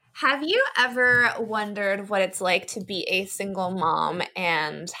Have you ever wondered what it's like to be a single mom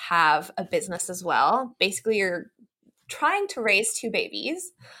and have a business as well? Basically, you're trying to raise two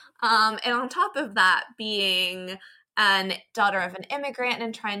babies. And on top of that, being a daughter of an immigrant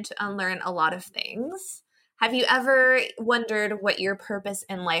and trying to unlearn a lot of things. Have you ever wondered what your purpose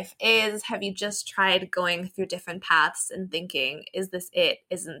in life is? Have you just tried going through different paths and thinking, is this it?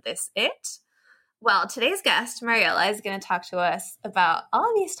 Isn't this it? Well, today's guest, Mariela, is going to talk to us about all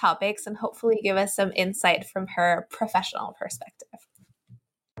of these topics and hopefully give us some insight from her professional perspective.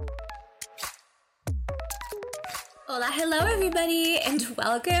 Hola, hello, everybody, and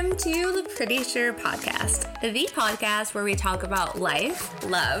welcome to the Pretty Sure podcast, the podcast where we talk about life,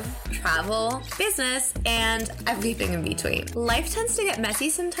 love, travel, business, and everything in between. Life tends to get messy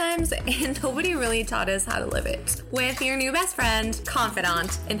sometimes, and nobody really taught us how to live it. With your new best friend,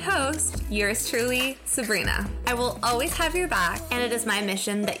 confidant, and host, yours truly, Sabrina. I will always have your back, and it is my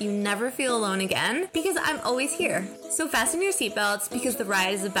mission that you never feel alone again, because I'm always here. So fasten your seatbelts, because the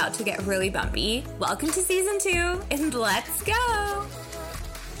ride is about to get really bumpy. Welcome to season 2, and let's go!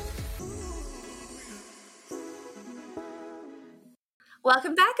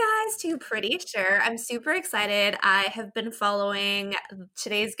 Welcome back, guys, to Pretty Sure. I'm super excited. I have been following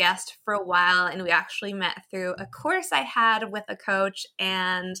today's guest for a while, and we actually met through a course I had with a coach,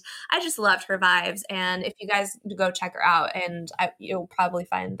 and I just loved her vibes. And if you guys go check her out, and you'll probably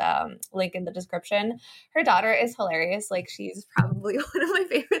find the link in the description. Her daughter is hilarious. Like, she's probably one of my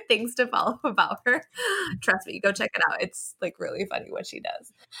favorite things to follow about her. Trust me, go check it out. It's like really funny what she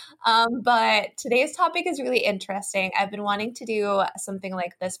does. But today's topic is really interesting. I've been wanting to do something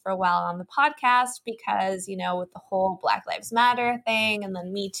like this for a while on the podcast because, you know, with the whole Black Lives Matter thing and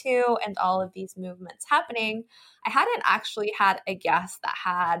then Me Too and all of these movements happening, I hadn't actually had a guest that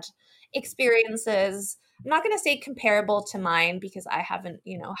had experiences, I'm not going to say comparable to mine because I haven't,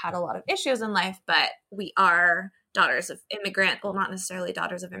 had a lot of issues in life, but we are daughters of immigrant, well, not necessarily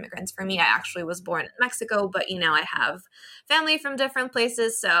daughters of immigrants. For me, I actually was born in Mexico, but, I have family from different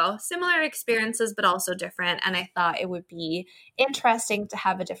places. So similar experiences, but also different. And I thought it would be interesting to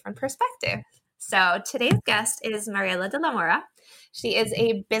have a different perspective. So today's guest is Mariela de la Mora. She is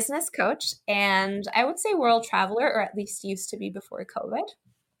a business coach and I would say world traveler, or at least used to be before COVID.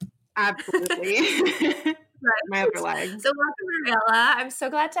 Absolutely. My other leg. So welcome, Mariela. I'm so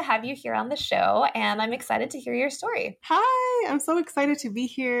glad to have you here on the show, and I'm excited to hear your story. Hi, I'm so excited to be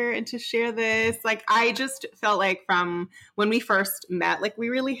here and to share this. Like, I just felt like from when we first met, like we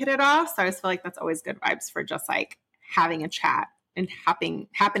really hit it off. So I just feel like that's always good vibes for just like having a chat and happening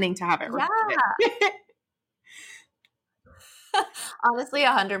to have it. Yeah. Honestly,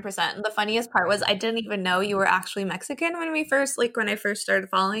 100%. The funniest part was I didn't even know you were actually Mexican when I first started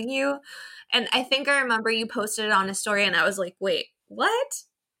following you. And I think I remember you posted it on a story and I was like, wait, what?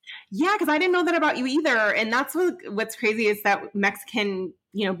 Yeah, because I didn't know that about you either. And that's what's crazy is that Mexican,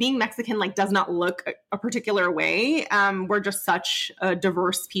 being Mexican like does not look a particular way. We're just such a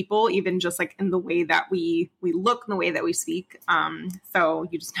diverse people, even just like in the way that we look and the way that we speak. So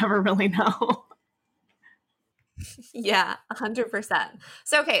you just never really know. Yeah, 100%.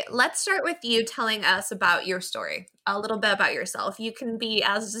 So, okay, let's start with you telling us about your story, a little bit about yourself. You can be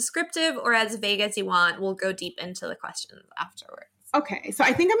as descriptive or as vague as you want. We'll go deep into the questions afterwards. Okay, so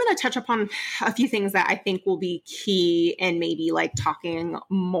I think I'm going to touch upon a few things that I think will be key and maybe like talking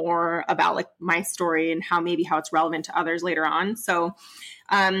more about like my story and how it's relevant to others later on. So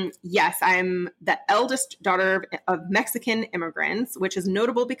yes, I'm the eldest daughter of Mexican immigrants, which is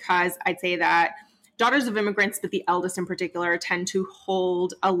notable because I'd say that daughters of immigrants, but the eldest in particular, tend to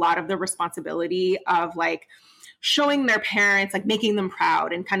hold a lot of the responsibility of like showing their parents, like making them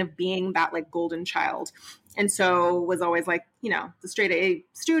proud and kind of being that like golden child. And so was always like, the straight A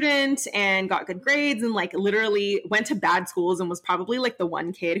student and got good grades and like literally went to bad schools and was probably like the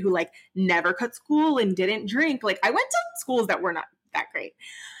one kid who like never cut school and didn't drink. Like I went to schools that were not that great.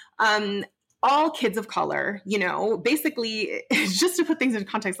 All kids of color, basically just to put things into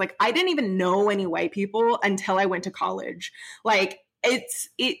context, like I didn't even know any white people until I went to college. Like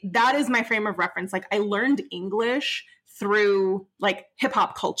that is my frame of reference. Like I learned English through like hip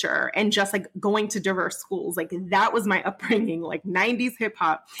hop culture and just like going to diverse schools. Like that was my upbringing, like 90s hip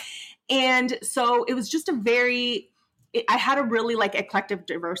hop. And so it was just I had a really like eclectic,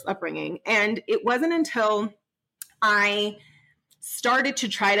 diverse upbringing. And it wasn't until I started to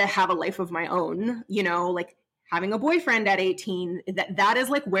try to have a life of my own, like having a boyfriend at 18, that is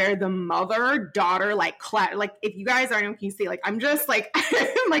like where the mother-daughter, like if you guys aren't, can you see, like, I'm just like,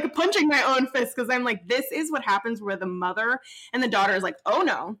 I'm like punching my own fist because I'm like, this is what happens where the mother and the daughter is like, oh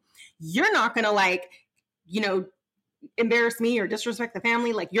no, you're not going to like, embarrass me or disrespect the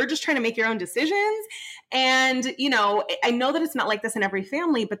family. Like, you're just trying to make your own decisions. And, you know, I know that it's not like this in every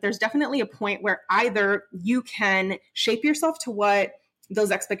family, but there's definitely a point where either you can shape yourself to what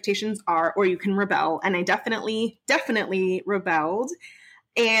those expectations are, or you can rebel. And I definitely rebelled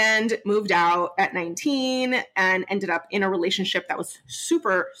and moved out at 19 and ended up in a relationship that was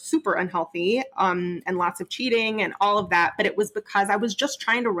super, super unhealthy, and lots of cheating and all of that. But it was because I was just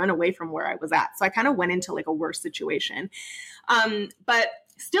trying to run away from where I was at. So I kind of went into like a worse situation. But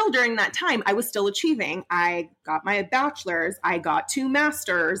still during that time, I was still achieving. I got my bachelor's, I got 2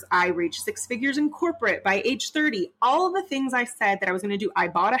 masters, I reached 6 figures in corporate by age 30. All of the things I said that I was going to do, I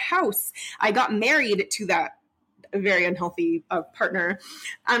bought a house, I got married to that very unhealthy partner.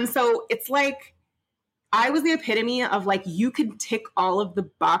 So it's like, I was the epitome of like, you could tick all of the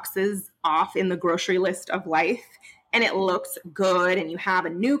boxes off in the grocery list of life and it looks good. And you have a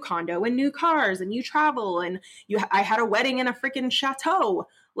new condo and new cars and you travel and I had a wedding in a freaking chateau.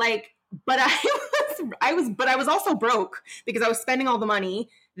 Like, but I was also broke because I was spending all the money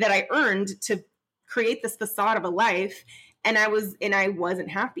that I earned to create this facade of a life. And I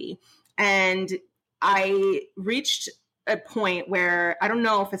wasn't happy. And I reached a point where I don't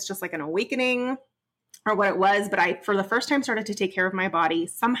know if it's just like an awakening or what it was, but I, for the first time, started to take care of my body.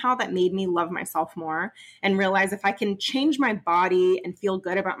 Somehow that made me love myself more and realize if I can change my body and feel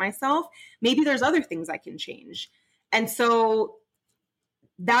good about myself, maybe there's other things I can change. And so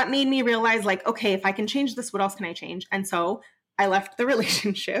that made me realize like, okay, if I can change this, what else can I change? And so I left the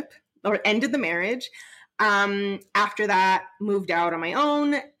relationship or ended the marriage. After that, moved out on my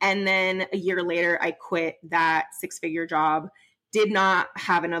own. And then a year later, I quit that 6-figure job. Did not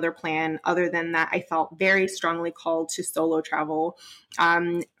have another plan other than that. I felt very strongly called to solo travel.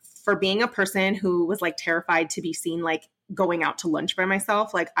 For being a person who was like terrified to be seen, like going out to lunch by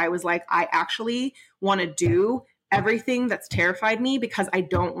myself. Like I was like, I actually want to do everything that's terrified me because I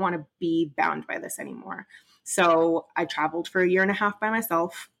don't want to be bound by this anymore. So I traveled for a year and a half by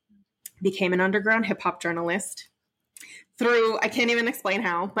myself. Became an underground hip hop journalist through, I can't even explain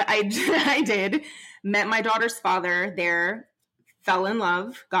how, but I did, met my daughter's father there, fell in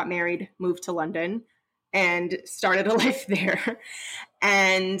love, got married, moved to London and started a life there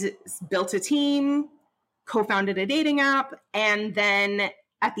and built a team, co-founded a dating app. And then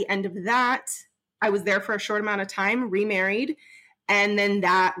at the end of that, I was there for a short amount of time, remarried. And then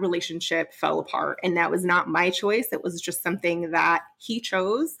that relationship fell apart. And that was not my choice. It was just something that he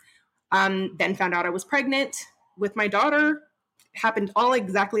chose. Then found out I was pregnant with my daughter. Happened all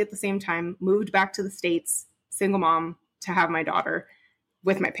exactly at the same time. Moved back to the States, single mom, to have my daughter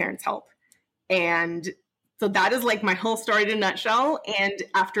with my parents' help. And so that is like my whole story in a nutshell. And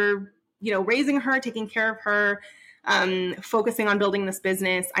after, you know, raising her, taking care of her, focusing on building this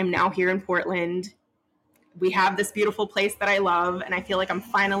business, I'm now here in Portland. We have this beautiful place that I love. And I feel like I'm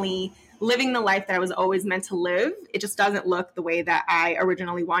finally living the life that I was always meant to live. It just doesn't look the way that I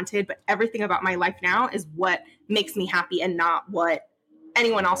originally wanted, but everything about my life now is what makes me happy and not what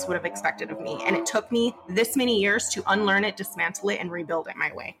anyone else would have expected of me. And it took me this many years to unlearn it, dismantle it, and rebuild it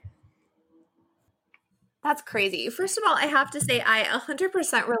my way. That's crazy. First of all, I have to say I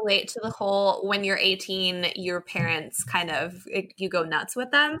 100% relate to the whole when you're 18, your parents kind of, you go nuts with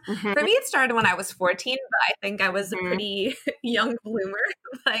them. Mm-hmm. For me, it started when I was 14, but I think I was a pretty young bloomer.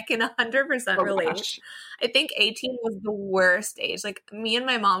 I can 100% relate. Gosh. I think 18 was the worst age. Like me and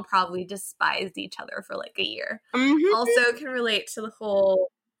my mom probably despised each other for like a year. Mm-hmm. Also can relate to the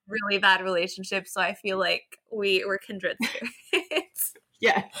whole really bad relationship. So I feel like we were kindred spirits.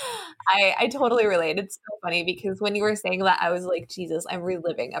 Yeah. I totally relate. It's so funny because when you were saying that, I was like, Jesus, I'm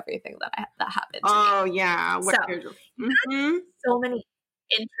reliving everything that happened to me. Oh, yeah. So many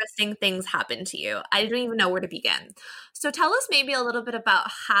interesting things happened to you. I don't even know where to begin. So tell us maybe a little bit about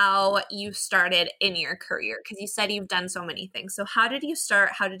how you started in your career, because you said you've done so many things. So how did you start?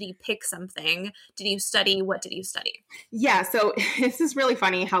 How did you pick something? Did you study? What did you study? Yeah. So this is really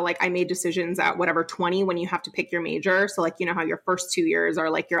funny how like I made decisions at whatever 20 when you have to pick your major. So like, you know how your first 2 years are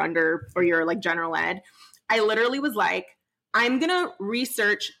like your under or your like general ed. I literally was like, I'm going to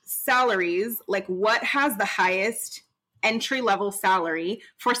research salaries, like what has the highest entry-level salary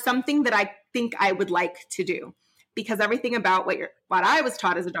for something that I think I would like to do. Because everything about what I was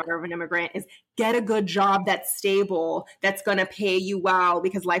taught as a daughter of an immigrant is get a good job that's stable, that's going to pay you well,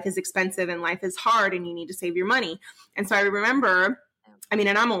 because life is expensive and life is hard and you need to save your money. And so I remember, I mean,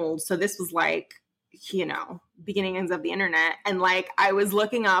 and I'm old, so this was like, you know, beginnings of the internet. And like, I was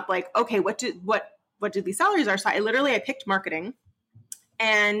looking up like, okay, what do these salaries are? So I picked marketing.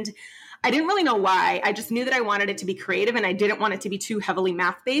 And I didn't really know why. I just knew that I wanted it to be creative and I didn't want it to be too heavily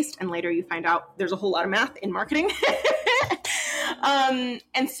math based. And later you find out there's a whole lot of math in marketing.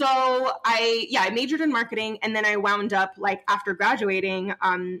 And so I majored in marketing, and then I wound up, like, after graduating,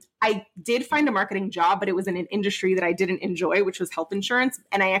 I did find a marketing job, but it was in an industry that I didn't enjoy, which was health insurance.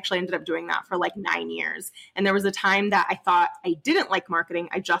 And I actually ended up doing that for like 9 years. And there was a time that I thought I didn't like marketing.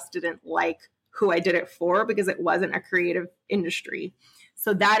 I just didn't like who I did it for because it wasn't a creative industry.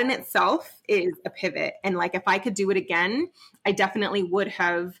 So that in itself is a pivot. And like, if I could do it again, I definitely would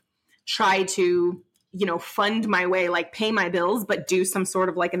have tried to, fund my way, like pay my bills, but do some sort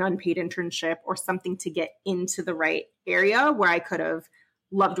of like an unpaid internship or something to get into the right area where I could have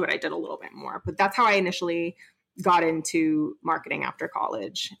loved what I did a little bit more. But that's how I initially got into marketing after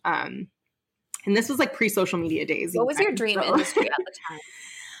college. And this was like pre-social media days. What was your dream industry at the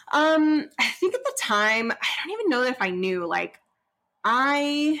time? I think at the time, I don't even know if I knew, like,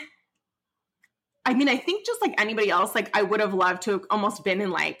 I think just like anybody else, like I would have loved to have almost been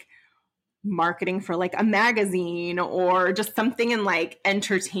in like marketing for like a magazine or just something in like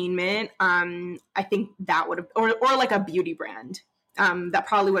entertainment. I think that would have, or like a beauty brand. That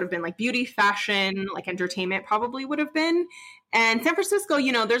probably would have been like beauty, fashion, like entertainment probably would have been. And San Francisco,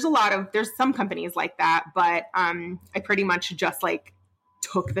 there's some companies like that, but I pretty much just like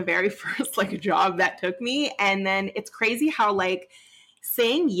took the very first like job that took me. And then it's crazy how like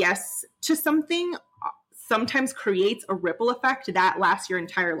saying yes to something sometimes creates a ripple effect that lasts your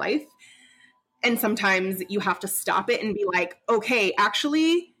entire life. And sometimes you have to stop it and be like, okay,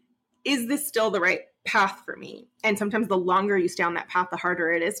 actually, is this still the right path for me? And sometimes the longer you stay on that path, the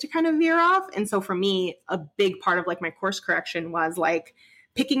harder it is to kind of veer off. And so for me, a big part of like my course correction was like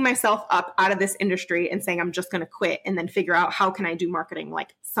picking myself up out of this industry and saying, I'm just going to quit, and then figure out how can I do marketing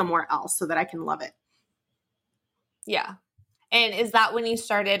like somewhere else so that I can love it. Yeah. And is that when you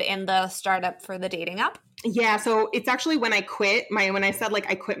started in the startup for the dating app? Yeah. So it's actually when I quit when I said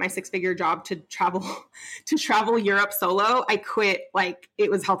like I quit my 6-figure job to travel Europe solo, I quit, like, it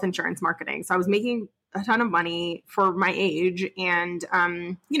was health insurance marketing. So I was making a ton of money for my age, and,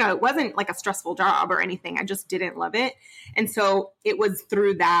 it wasn't like a stressful job or anything. I just didn't love it. And so it was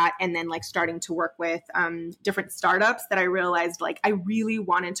through that, and then like starting to work with different startups, that I realized like I really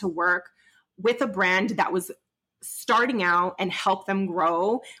wanted to work with a brand that was starting out and help them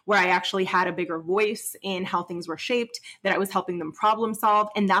grow, where I actually had a bigger voice in how things were shaped, that I was helping them problem solve.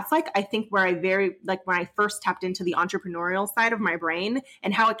 And that's like, I think where when I first tapped into the entrepreneurial side of my brain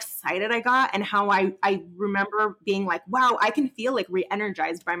and how excited I got, and how I remember being like, wow, I can feel like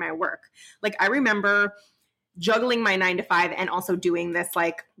re-energized by my work. Like I remember juggling my 9 to 5 and also doing this,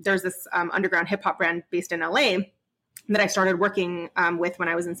 like there's this underground hip hop brand based in LA that I started working with when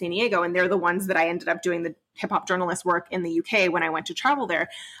I was in San Diego. And they're the ones that I ended up doing the hip hop journalist work in the UK when I went to travel there.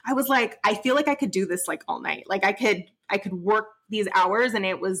 I was like, I feel like I could do this like all night. Like I could work these hours, and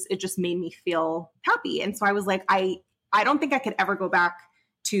it just made me feel happy. And so I was like, I don't think I could ever go back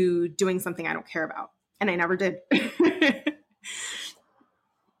to doing something I don't care about. And I never did.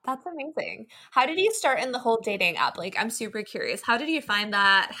 That's amazing. How did you start in the whole dating app? Like, I'm super curious. How did you find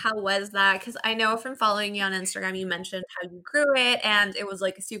that? How was that? Because I know from following you on Instagram, you mentioned how you grew it and it was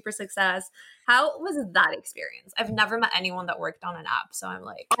like a super success. How was that experience? I've never met anyone that worked on an app. So I'm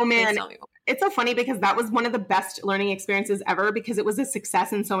like, oh man, it's so funny because that was one of the best learning experiences ever, because it was a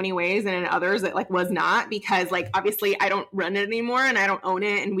success in so many ways, and in others it like was not, because like obviously I don't run it anymore and I don't own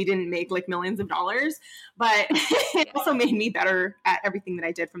it, and we didn't make like millions of dollars, but it also made me better at everything that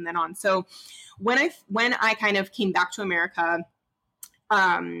I did from then on. So when I kind of came back to America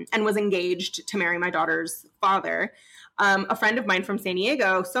and was engaged to marry my daughter's father, a friend of mine from San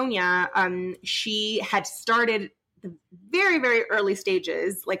Diego, Sonia, she had started the very, very early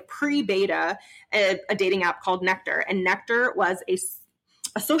stages, like pre-beta, a dating app called Nectar. And Nectar was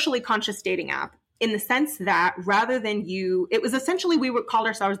a socially conscious dating app, in the sense that rather than it was essentially, we would call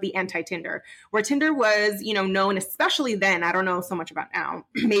ourselves the anti-Tinder, where Tinder was, known, especially then, I don't know so much about now,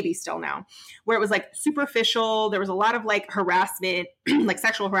 maybe still now, where it was like superficial. There was a lot of like harassment, like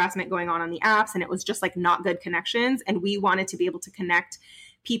sexual harassment going on the apps, and it was just like not good connections. And we wanted to be able to connect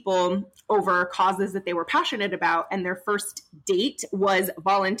people over causes that they were passionate about. And their first date was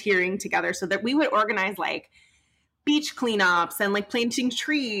volunteering together, so that we would organize like beach cleanups and like planting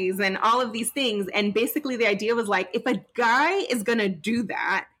trees and all of these things. And basically the idea was like, if a guy is going to do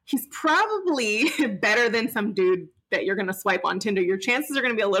that, he's probably better than some dude that you're going to swipe on Tinder. Your chances are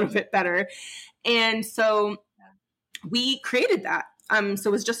going to be a little bit better. And so we created that. So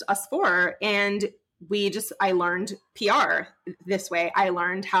it was just us four. And I learned PR this way. I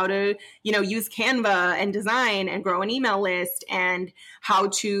learned how to, use Canva and design and grow an email list, and how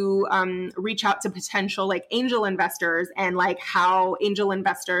to reach out to potential like angel investors, and like how angel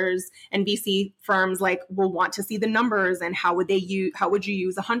investors and VC firms like will want to see the numbers, and how would you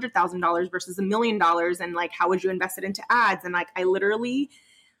use $100,000 versus $1 million, and like how would you invest it into ads, and like I literally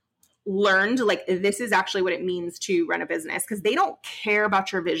learned like this is actually what it means to run a business, because they don't care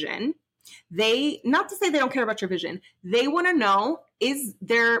about your vision. Not to say they don't care about your vision. They want to know, is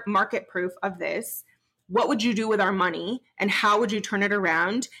there market proof of this? What would you do with our money? And how would you turn it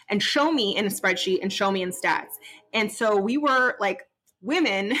around? And show me in a spreadsheet and show me in stats. And so we were like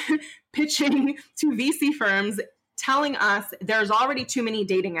women pitching to VC firms, telling us there's already too many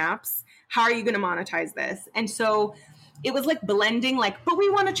dating apps. How are you going to monetize this? And so it was like blending, like, but we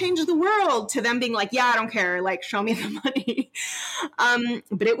want to change the world, to them being like, yeah, I don't care. Like, show me the money.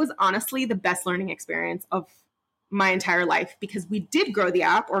 But it was honestly the best learning experience of my entire life, because we did grow the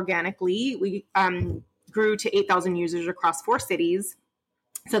app organically. We grew to 8,000 users across 4 cities.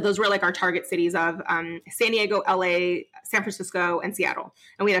 So those were like our target cities of San Diego, LA, San Francisco, and Seattle.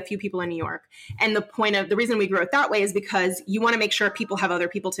 And we had a few people in New York. And the reason we grew it that way is because you want to make sure people have other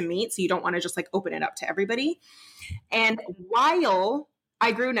people to meet. So you don't want to just like open it up to everybody. And while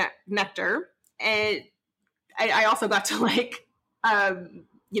I grew Nectar, and I also got to like,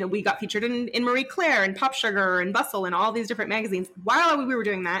 we got featured in Marie Claire and Pop Sugar and Bustle and all these different magazines. While we were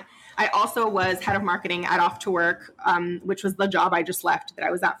doing that, I also was head of marketing at Off to Work, which was the job I just left that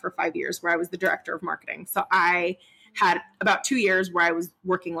I was at for 5 years, where I was the director of marketing. So I had about 2 years where I was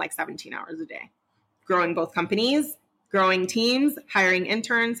working like 17 hours a day, growing both companies, growing teams, hiring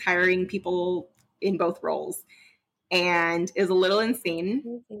interns, hiring people in both roles. And it was a little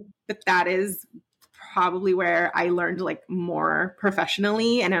insane, but that is probably where I learned like more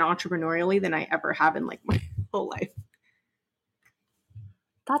professionally and entrepreneurially than I ever have in like my whole life.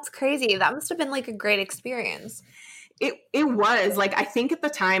 That's crazy. That must have been like a great experience. It was like, I think at the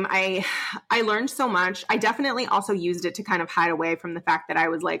time I learned so much. I definitely also used it to kind of hide away from the fact that I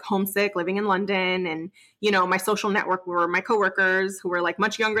was like homesick living in London, and, my social network were my coworkers who were like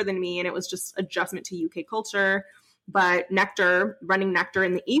much younger than me. And it was just adjustment to UK culture. But running Nectar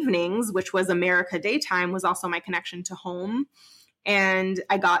in the evenings, which was America daytime, was also my connection to home. And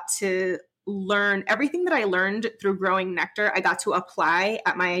I got to learn everything that I learned through growing Nectar. I got to apply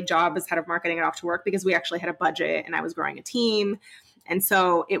at my job as head of marketing at Off to Work, because we actually had a budget and I was growing a team. And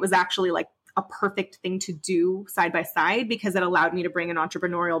so it was actually like a perfect thing to do side by side, because it allowed me to bring an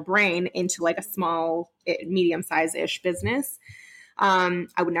entrepreneurial brain into like a small, medium-size-ish business. I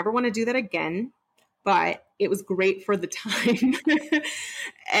would never want to do that again, but it was great for the time.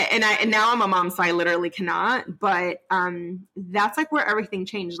 and now I'm a mom, so I literally cannot, but that's like where everything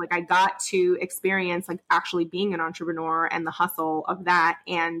changed. Like I got to experience like actually being an entrepreneur and the hustle of that.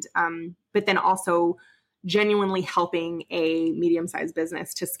 And, but then also genuinely helping a medium-sized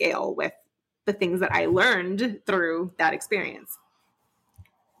business to scale with the things that I learned through that experience.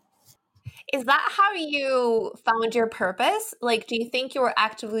 Is that how you found your purpose? Like, do you think you were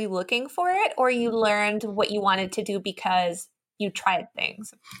actively looking for it, or you learned what you wanted to do because you tried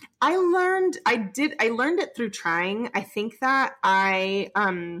things? I learned it through trying. I think that I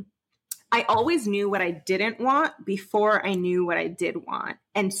always knew what I didn't want before I knew what I did want.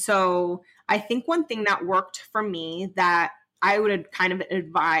 And so I think one thing that worked for me that I would kind of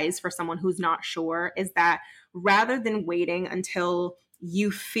advise for someone who's not sure is that rather than waiting until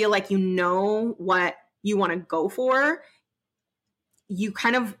you feel like you know what you want to go for, you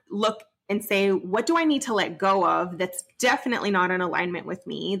kind of look and say, what do I need to let go of that's definitely not in alignment with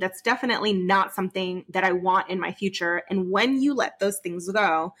me? That's definitely not something that I want in my future. And when you let those things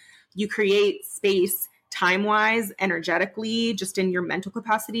go, you create space time-wise, energetically, just in your mental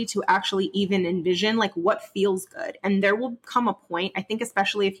capacity to actually even envision like what feels good. And there will come a point, I think,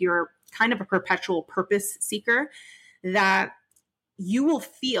 especially if you're kind of a perpetual purpose seeker, that you'll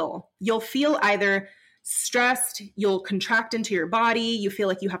feel either stressed, you'll contract into your body, you feel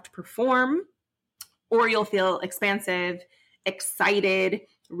like you have to perform, or you'll feel expansive, excited,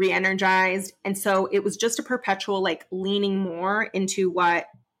 re-energized. And so it was just a perpetual like leaning more into what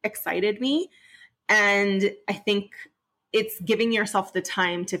excited me. And I think it's giving yourself the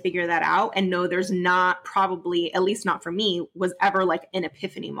time to figure that out and know there's not probably, at least not for me, was ever like an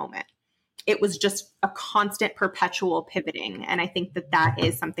epiphany moment. It was just a constant perpetual pivoting. And I think that that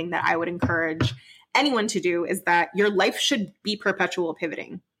is something that I would encourage anyone to do, is that your life should be perpetual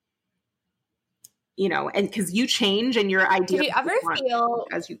pivoting, and because you change and your idea did you ever feel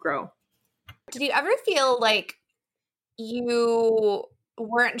as you grow. Did you ever feel like you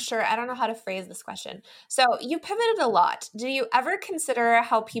weren't sure. I don't know how to phrase this question. So you pivoted a lot. Do you ever consider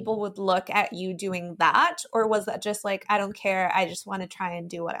how people would look at you doing that? Or was that just like, I don't care, I just want to try and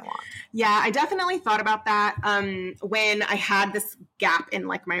do what I want? Yeah, I definitely thought about that when I had this gap in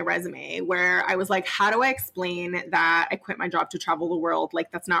like my resume where I was like, how do I explain that I quit my job to travel the world?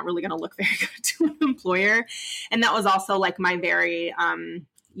 Like, that's not really going to look very good to an employer. And that was also like my very,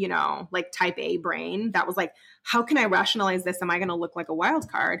 like type A brain that was like, how can I rationalize this? Am I going to look like a wild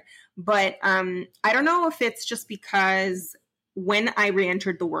card? But I don't know if it's just because when I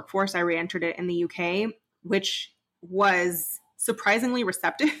re-entered the workforce, I re-entered it in the UK, which was surprisingly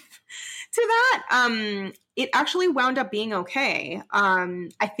receptive to that. It actually wound up being okay.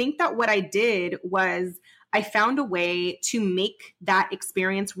 I think that what I did was I found a way to make that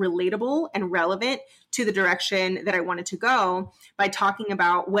experience relatable and relevant to the direction that I wanted to go by talking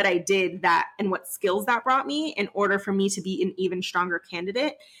about what I did that and what skills that brought me in order for me to be an even stronger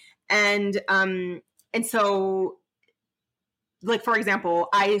candidate. And so, like, for example,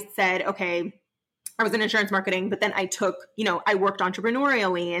 I said, okay, I was in insurance marketing, but then I took, I worked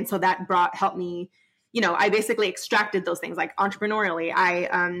entrepreneurially. And so that helped me, I basically extracted those things like entrepreneurially. I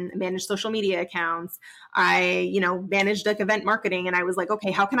managed social media accounts. I, managed like event marketing. And I was like,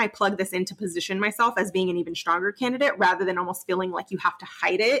 okay, how can I plug this in to position myself as being an even stronger candidate rather than almost feeling like you have to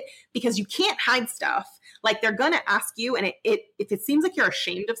hide it, because you can't hide stuff. Like, they're going to ask you. And if it seems like you're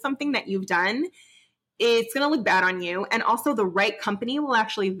ashamed of something that you've done, it's going to look bad on you. And also the right company will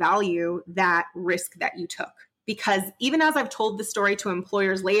actually value that risk that you took. Because even as I've told the story to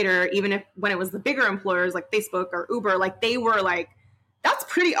employers later, even if when it was the bigger employers like Facebook or Uber, like they were like, that's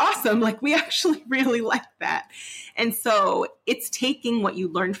pretty awesome. Like, we actually really like that. And so it's taking what you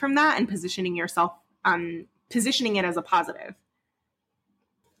learned from that and positioning yourself, positioning it as a positive.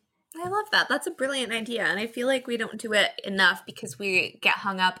 I love that. That's a brilliant idea. And I feel like we don't do it enough because we get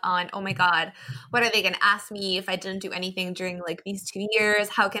hung up on, oh my God, what are they going to ask me if I didn't do anything during like these 2 years?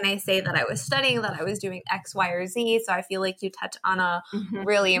 How can I say that I was studying, that I was doing X, Y, or Z? So I feel like you touch on a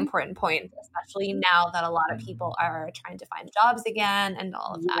really important point, especially now that a lot of people are trying to find jobs again and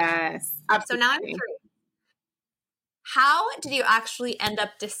all of that. Yes, absolutely. So now I'm curious. How did you actually end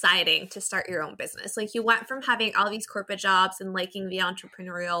up deciding to start your own business? Like, you went from having all these corporate jobs and liking the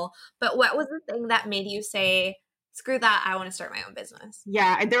entrepreneurial, but what was the thing that made you say, screw that, I want to start my own business?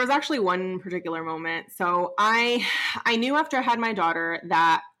 Yeah, there was actually one particular moment. So I knew after I had my daughter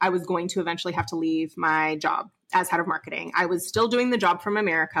that I was going to eventually have to leave my job as head of marketing. I was still doing the job from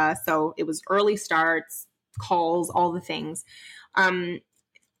America. So it was early starts, calls, all the things.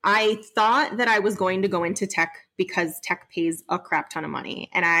 I thought that I was going to go into tech because tech pays a crap ton of money.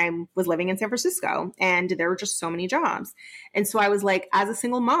 And I was living in San Francisco and there were just so many jobs. And so I was like, as a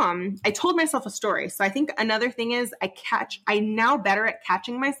single mom, I told myself a story. So I think another thing is I'm now better at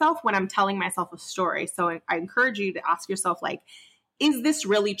catching myself when I'm telling myself a story. So I encourage you to ask yourself, like, is this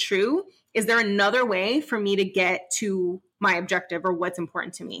really true? Is there another way for me to get to my objective or what's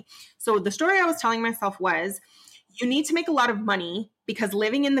important to me? So the story I was telling myself was, you need to make a lot of money because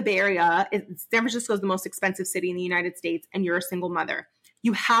living in the Bay Area, San Francisco is the most expensive city in the United States, and you're a single mother.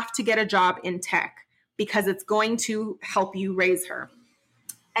 You have to get a job in tech because it's going to help you raise her.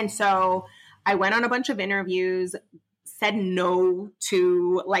 And so I went on a bunch of interviews, said no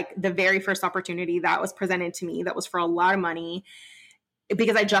to like the very first opportunity that was presented to me that was for a lot of money,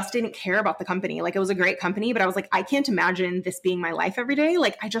 because I just didn't care about the company. Like, it was a great company, but I was like, I can't imagine this being my life every day.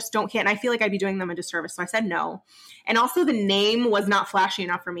 Like, I just don't care. And I feel like I'd be doing them a disservice. So I said no. And also the name was not flashy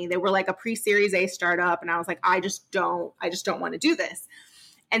enough for me. They were like a pre-Series A startup. And I was like, I just don't want to do this.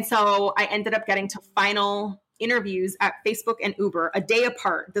 And so I ended up getting to final interviews at Facebook and Uber a day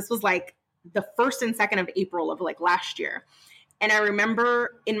apart. This was like the 1st and 2nd of April of like last year. And I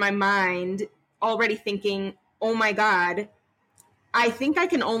remember in my mind already thinking, oh my God, I think I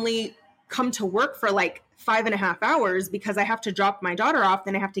can only come to work for like 5.5 hours because I have to drop my daughter off.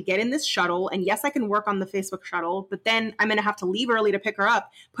 Then I have to get in this shuttle. And yes, I can work on the Facebook shuttle, but then I'm going to have to leave early to pick her up,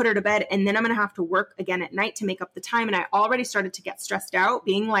 put her to bed. And then I'm going to have to work again at night to make up the time. And I already started to get stressed out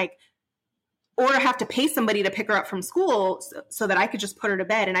being like, or I have to pay somebody to pick her up from school so that I could just put her to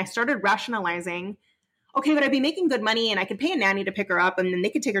bed. And I started rationalizing, okay, but I'd be making good money and I could pay a nanny to pick her up and then they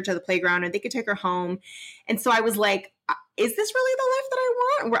could take her to the playground or they could take her home. And so I was like, is this really the life that I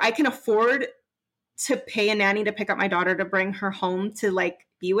want, where I can afford to pay a nanny to pick up my daughter to bring her home to like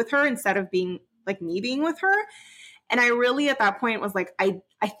be with her instead of being like me being with her? And I really at that point was like, I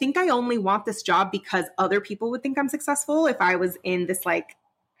think I only want this job because other people would think I'm successful if I was in this like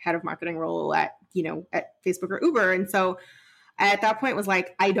head of marketing role at Facebook or Uber. And so at that point was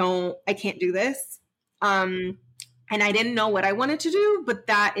like, I can't do this. And I didn't know what I wanted to do, but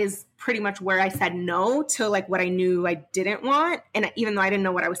that is pretty much where I said no to like what I knew I didn't want. And even though I didn't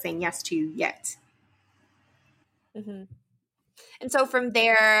know what I was saying yes to yet. Mm-hmm. And so from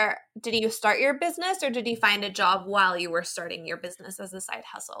there, did you start your business or did you find a job while you were starting your business as a side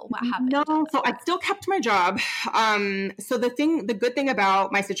hustle? What happened? No, so I still kept my job. So the good thing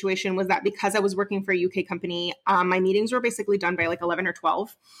about my situation was that because I was working for a UK company, my meetings were basically done by like 11 or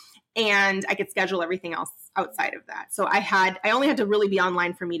 12, and I could schedule everything else outside of that. So I only had to really be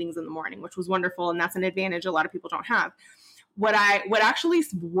online for meetings in the morning, which was wonderful. And that's an advantage a lot of people don't have. What actually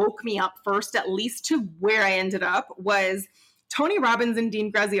woke me up first, at least to where I ended up, was Tony Robbins and Dean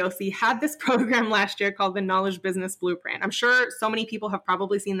Graziosi had this program last year called the Knowledge Business Blueprint. I'm sure so many people have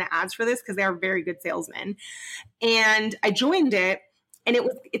probably seen the ads for this because they are very good salesmen. And I joined it, and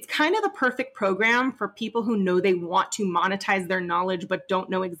it's kind of the perfect program for people who know they want to monetize their knowledge but don't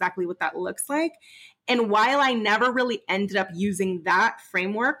know exactly what that looks like. And while I never really ended up using that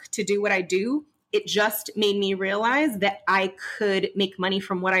framework to do what I do, it just made me realize that I could make money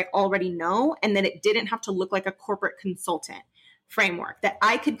from what I already know, and that it didn't have to look like a corporate consultant framework, that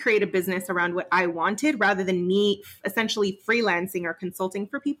I could create a business around what I wanted rather than me essentially freelancing or consulting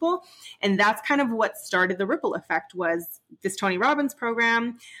for people. And that's kind of what started the ripple effect, was this Tony Robbins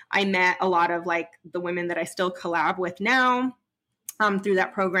program. I met a lot of like the women that I still collab with now through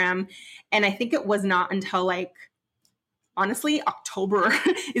that program. And I think it was not until like, honestly, October,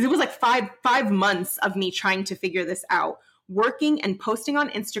 it was like five months of me trying to figure this out, working and posting on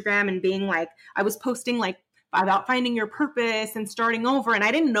Instagram and being like, I was posting like about finding your purpose and starting over. And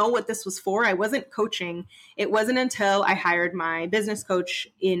I didn't know what this was for. I wasn't coaching. It wasn't until I hired my business coach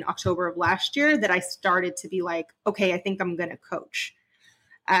in October of last year that I started to be like, okay, I think I'm going to coach.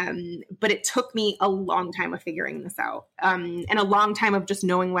 But it took me a long time of figuring this out, and a long time of just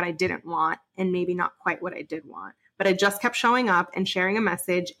knowing what I didn't want and maybe not quite what I did want. But I just kept showing up and sharing a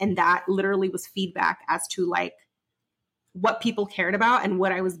message. And that literally was feedback as to like what people cared about and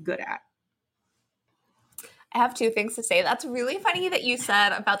what I was good at. I have two things to say. That's really funny that you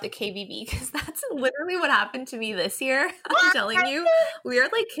said about the KBB, because that's literally what happened to me this year. I'm telling you, we are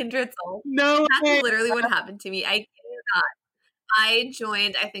like kindred souls. No, that's literally what happened to me. I cannot. I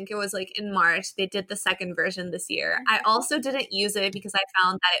joined, I think it was like in March. They did the second version this year. I also didn't use it because I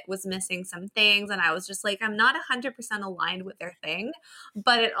found that it was missing some things. And I was just like, I'm not 100% aligned with their thing.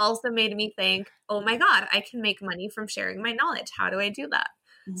 But it also made me think, oh my God, I can make money from sharing my knowledge. How do I do that?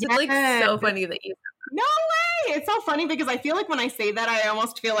 So it's like so funny that you. No way. It's so funny because I feel like when I say that, I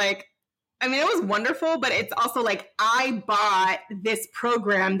almost feel like, I mean, it was wonderful, but it's also like I bought this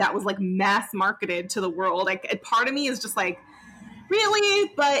program that was like mass marketed to the world. Like part of me is just like,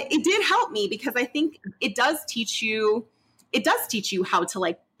 really? But it did help me because I think it does teach you how to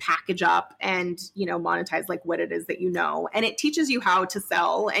like package up and, you know, monetize like what it is that you know. And it teaches you how to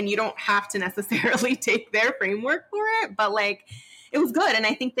sell, and you don't have to necessarily take their framework for it, but like it was good. And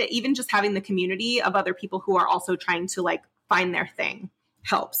I think that even just having the community of other people who are also trying to like find their thing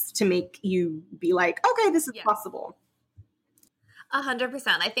helps to make you be like, okay, this is possible. 100%.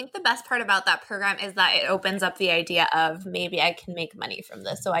 I think the best part about that program is that it opens up the idea of maybe I can make money from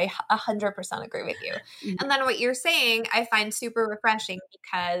this. So I 100% agree with you. Mm-hmm. And then what you're saying, I find super refreshing,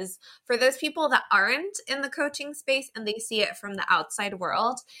 because for those people that aren't in the coaching space and they see it from the outside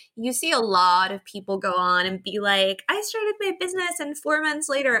world, you see a lot of people go on and be like, I started my business and 4 months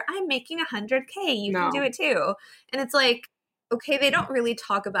later, I'm making 100K. You can do it too. And it's like, okay, they don't really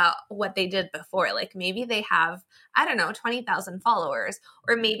talk about what they did before. Like maybe they have, I don't know, 20,000 followers,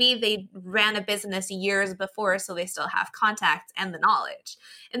 or maybe they ran a business years before, so they still have contacts and the knowledge.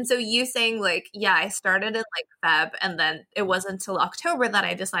 And so you saying like, yeah, I started in like Feb, and then it wasn't until October that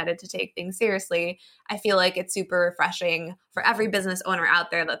I decided to take things seriously. I feel like it's super refreshing for every business owner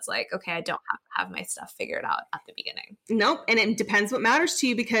out there that's like, okay, I don't have to have my stuff figured out at the beginning. Nope. And it depends what matters to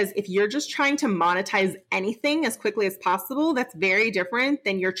you, because if you're just trying to monetize anything as quickly as possible, that's very different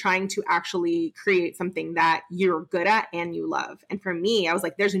than you're trying to actually create something that you're good at and you love. And for me, I was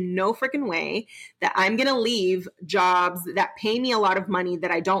like, there's no freaking way that I'm going to leave jobs that pay me a lot of money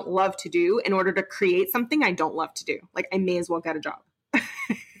that I don't love to do in order to create something I don't love to do. Like I may as well get a job.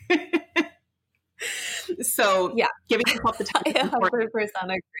 So yeah, giving yourself the time. I 100%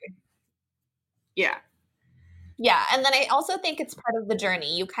 agree. Yeah. Yeah. And then I also think it's part of the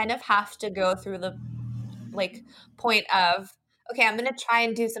journey. You kind of have to go through the like point of, okay, I'm going to try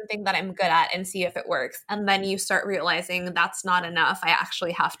and do something that I'm good at and see if it works. And then you start realizing that's not enough. I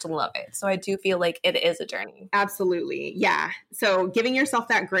actually have to love it. So I do feel like it is a journey. Absolutely. Yeah. So giving yourself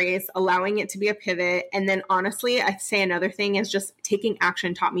that grace, allowing it to be a pivot. And then honestly, I'd say another thing is just taking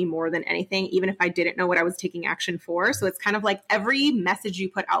action taught me more than anything, even if I didn't know what I was taking action for. So it's kind of like every message you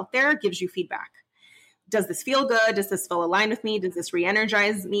put out there gives you feedback. Does this feel good? Does this feel aligned with me? Does this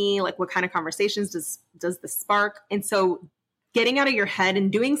re-energize me? Like what kind of conversations does this spark? And so getting out of your head and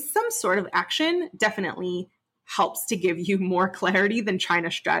doing some sort of action definitely helps to give you more clarity than trying to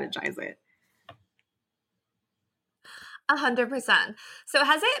strategize it. 100%. So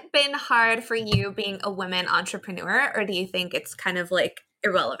has it been hard for you being a woman entrepreneur, or do you think it's kind of like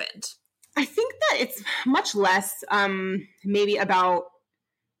irrelevant? I think that it's much less maybe about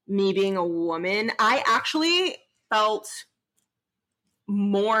me being a woman. I actually felt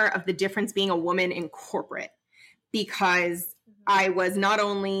more of the difference being a woman in corporate because I was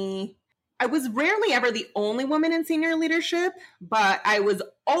rarely ever the only woman in senior leadership, but I was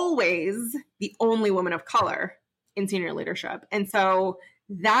always the only woman of color in senior leadership. And so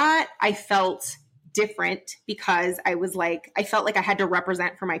that I felt different because I felt like I had to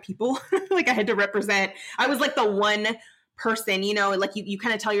represent for my people. Like I was like the one person, like you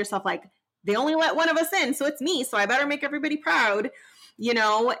kind of tell yourself like, they only let one of us in. So it's me. So I better make everybody proud,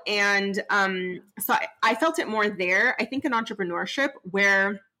 and so I felt it more there. I think in entrepreneurship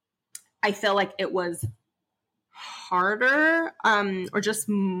where I feel like it was harder or just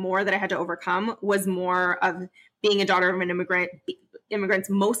more that I had to overcome was more of being a daughter of an immigrants,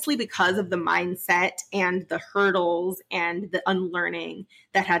 mostly because of the mindset and the hurdles and the unlearning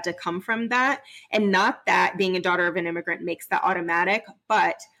that had to come from that. And not that being a daughter of an immigrant makes that automatic,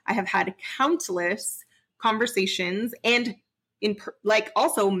 but I have had countless conversations and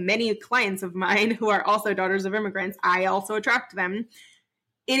also many clients of mine who are also daughters of immigrants. I also attract them.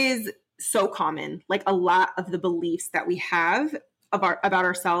 It is so common, like a lot of the beliefs that we have about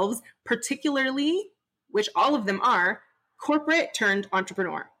ourselves, particularly, which all of them are, corporate turned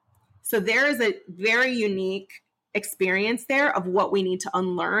entrepreneur. So there is a very unique experience there of what we need to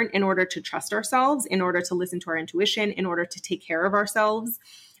unlearn in order to trust ourselves, in order to listen to our intuition, in order to take care of ourselves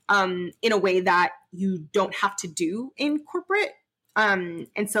in a way that you don't have to do in corporate.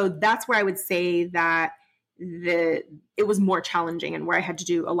 And so that's where I would say that it was more challenging and where I had to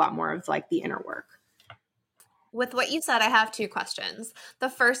do a lot more of like the inner work. With what you said, I have two questions. The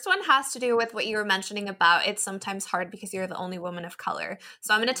first one has to do with what you were mentioning about it's sometimes hard because you're the only woman of color.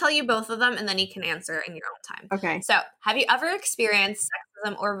 So I'm going to tell you both of them and then you can answer in your own time. Okay. So have you ever experienced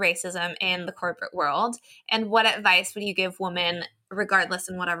sexism or racism in the corporate world? And what advice would you give women, regardless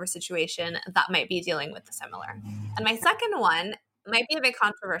in whatever situation, that might be dealing with the similar? And my second one might be a bit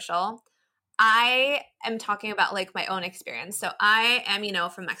controversial. I am talking about like my own experience. So I am,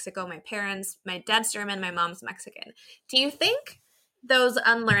 from Mexico. My dad's German, my mom's Mexican. Do you think those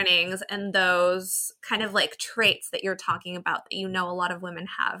unlearnings and those kind of like traits that you're talking about that a lot of women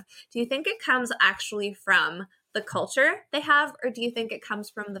have, do you think it comes actually from the culture they have, or do you think it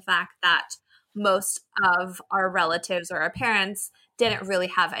comes from the fact that most of our relatives or our parents didn't really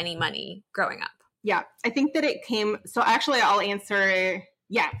have any money growing up? Yeah, I think that it came. So actually I'll answer.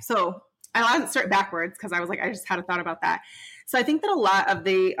 Yeah. So I'll start backwards because I was like, I just had a thought about that. So I think that a lot of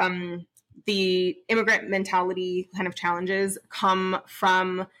the immigrant mentality kind of challenges come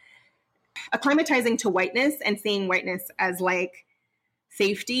from acclimatizing to whiteness and seeing whiteness as like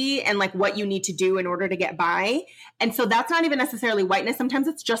safety and like what you need to do in order to get by. And so that's not even necessarily whiteness. Sometimes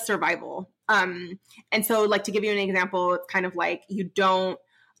it's just survival. And so like to give you an example, it's kind of like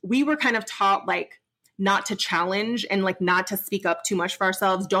we were kind of taught like not to challenge and like not to speak up too much for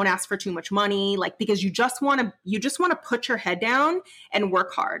ourselves. Don't ask for too much money, like, because you just want to put your head down and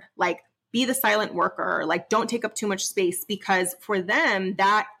work hard. Like be the silent worker, like don't take up too much space, because for them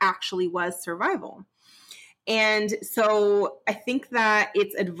that actually was survival. And so I think that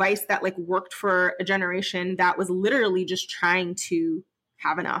it's advice that like worked for a generation that was literally just trying to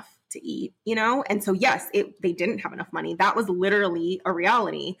have enough to eat, And so yes, they didn't have enough money. That was literally a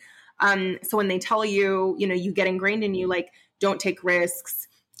reality. So when they tell you, you get ingrained in you, like, don't take risks,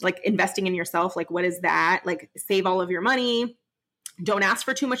 like investing in yourself, like, what is that? Like, save all of your money. Don't ask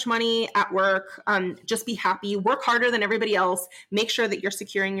for too much money at work. Just be happy, work harder than everybody else. Make sure that you're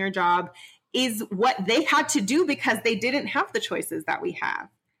securing your job is what they had to do because they didn't have the choices that we have.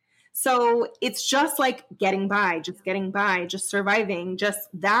 So it's just like getting by, just surviving, just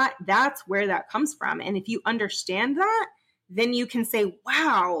that's where that comes from. And if you understand that, then you can say,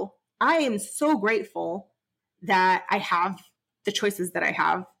 wow, I am so grateful that I have the choices that I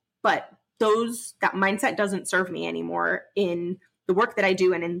have, but that mindset doesn't serve me anymore in the work that I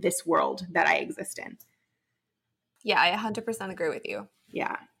do and in this world that I exist in. Yeah, I 100% agree with you.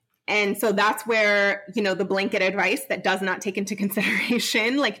 Yeah. And so that's where, the blanket advice that does not take into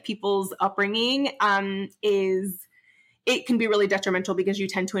consideration like people's upbringing it can be really detrimental because you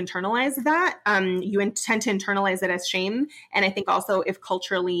tend to internalize that. Tend to internalize it as shame. And I think also if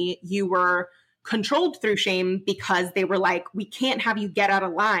culturally you were controlled through shame because they were like, we can't have you get out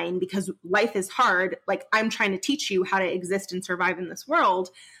of line because life is hard. Like, I'm trying to teach you how to exist and survive in this world.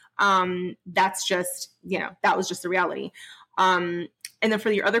 That's just, that was just the reality. And then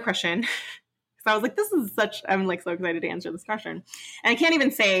for your other question, so I was like, I'm like so excited to answer this question. And I can't even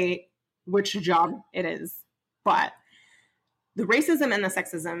say which job it is, but the racism and the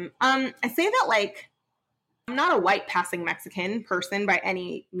sexism, I say that like, I'm not a white passing Mexican person by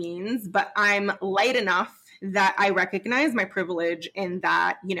any means, but I'm light enough that I recognize my privilege in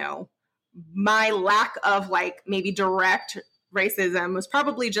that, my lack of like maybe direct racism was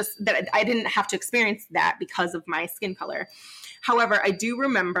probably just that I didn't have to experience that because of my skin color. However, I do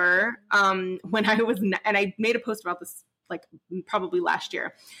remember when I was, and I made a post about this like probably last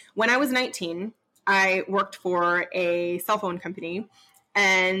year, when I was 19, I worked for a cell phone company,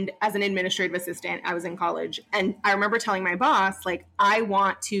 and as an administrative assistant, I was in college. And I remember telling my boss, like, I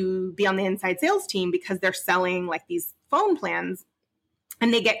want to be on the inside sales team because they're selling like these phone plans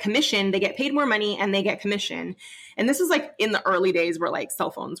and they get commission, they get paid more money and they get commission. And this was like in the early days where like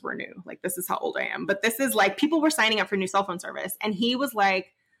cell phones were new. Like, this is how old I am. But this is like people were signing up for new cell phone service. And he was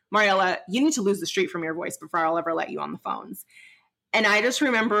like, Mariella, you need to lose the street from your voice before I'll ever let you on the phones. And I just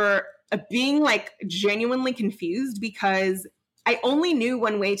remember being like genuinely confused because I only knew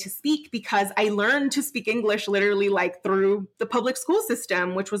one way to speak because I learned to speak English literally like through the public school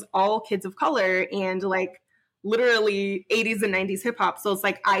system, which was all kids of color and like literally 80s and 90s hip hop. So it's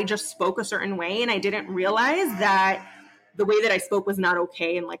like I just spoke a certain way and I didn't realize that the way that I spoke was not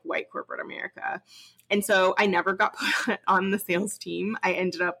okay in like white corporate America. And so I never got put on the sales team. I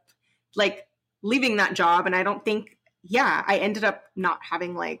ended up like leaving that job, and I don't think I ended up not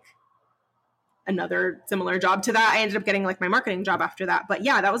having like another similar job to that. I ended up getting like my marketing job after that. But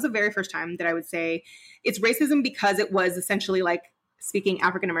yeah, that was the very first time that I would say it's racism because it was essentially like speaking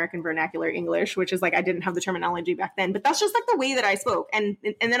African-American vernacular English, which is like, I didn't have the terminology back then, but that's just like the way that I spoke. And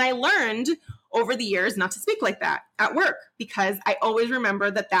then I learned over the years not to speak like that at work because I always remember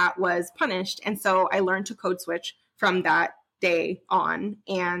that was punished. And so I learned to code switch from that day on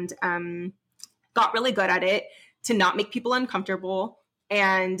and got really good at it to not make people uncomfortable.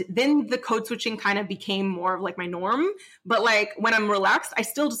 And then the code switching kind of became more of like my norm. But like when I'm relaxed, I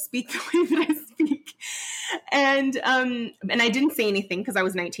still just speak the way that I speak. And I didn't say anything because I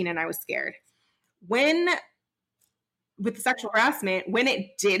was 19 and I was scared. With the sexual harassment, when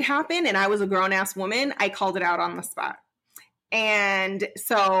it did happen and I was a grown ass woman, I called it out on the spot. And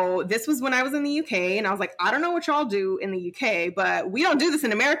so this was when I was in the UK and I was like, I don't know what y'all do in the UK, but we don't do this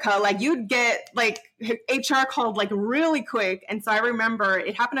in America. Like you'd get like HR called like really quick. And so I remember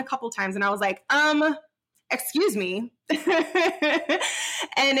it happened a couple times and I was like, excuse me. And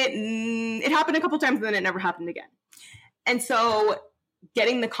it happened a couple times and then it never happened again. And so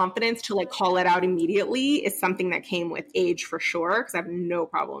getting the confidence to like call it out immediately is something that came with age for sure. Cause I have no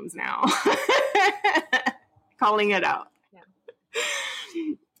problems now calling it out.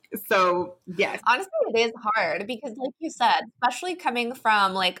 So, yes. Honestly, it is hard because like you said, especially coming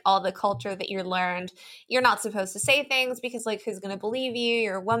from like all the culture that you learned, you're not supposed to say things because like who's going to believe you?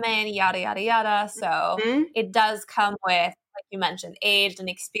 You're a woman, yada, yada, yada. So It does come with, like you mentioned, age and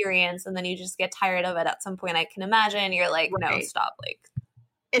experience. And then you just get tired of it at some point. I can imagine you're like, no, stop. Like,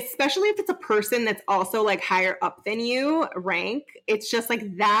 especially if it's a person that's also like higher up than you rank, it's just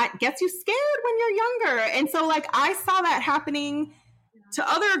like that gets you scared when you're younger. And so like I saw that happening to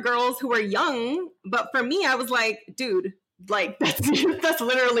other girls who were young, but for me, I was like, dude, like that's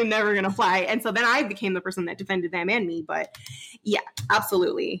literally never gonna fly. And so then I became the person that defended them and me. But yeah,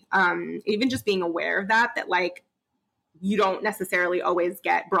 absolutely. Even just being aware of that like you don't necessarily always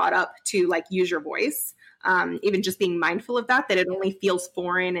get brought up to like use your voice. Even just being mindful of that it only feels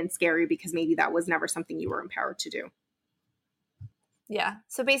foreign and scary because maybe that was never something you were empowered to do. Yeah.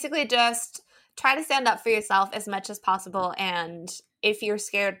 So basically just try to stand up for yourself as much as possible. And if you're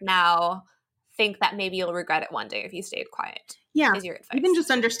scared now, think that maybe you'll regret it one day if you stayed quiet. Yeah. Is your advice. Even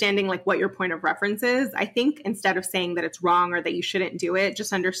just understanding like what your point of reference is. I think instead of saying that it's wrong or that you shouldn't do it,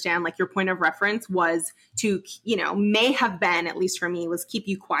 just understand like your point of reference was to, may have been, at least for me, was keep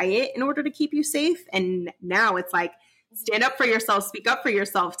you quiet in order to keep you safe. And now it's like, stand up for yourself, speak up for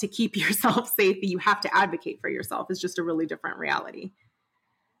yourself to keep yourself safe. You have to advocate for yourself. It's just a really different reality.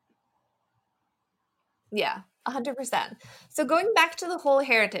 Yeah, 100%. So going back to the whole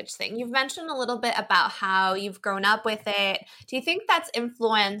heritage thing, you've mentioned a little bit about how you've grown up with it. Do you think that's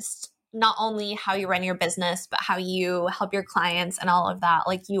influenced not only how you run your business, but how you help your clients and all of that,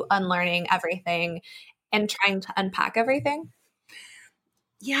 like you unlearning everything and trying to unpack everything?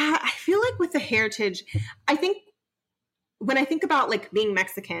 Yeah, I feel like with the heritage, I think when I think about like being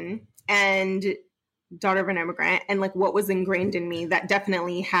Mexican and daughter of an immigrant and like what was ingrained in me, that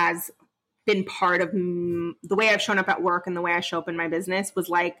definitely has been part of the way I've shown up at work and the way I show up in my business was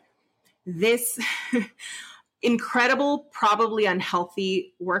like this incredible, probably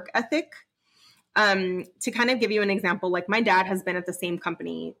unhealthy work ethic. To kind of give you an example, like my dad has been at the same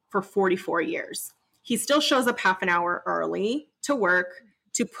company for 44 years. He still shows up half an hour early to work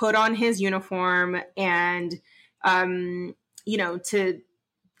to put on his uniform and, to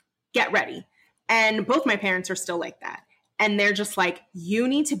get ready. And both my parents are still like that. And they're just like, you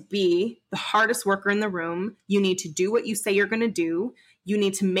need to be the hardest worker in the room. You need to do what you say you're going to do. You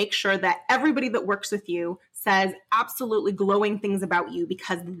need to make sure that everybody that works with you says absolutely glowing things about you,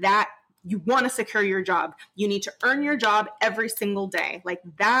 because that you want to secure your job. You need to earn your job every single day. Like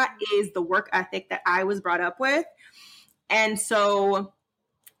that is the work ethic that I was brought up with. And so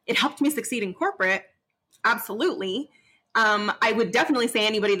it helped me succeed in corporate. Absolutely. I would definitely say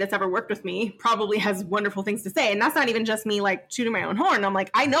anybody that's ever worked with me probably has wonderful things to say. And that's not even just me like shooting my own horn. I'm like,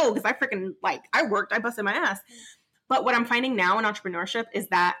 I know, because I freaking I busted my ass. But what I'm finding now in entrepreneurship is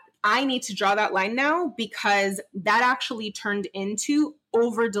that I need to draw that line now, because that actually turned into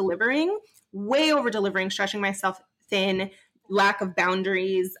over delivering, way over delivering, stretching myself thin, lack of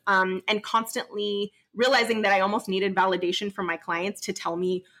boundaries, and constantly realizing that I almost needed validation from my clients to tell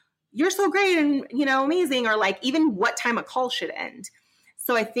me, you're so great and, amazing, or like even what time a call should end.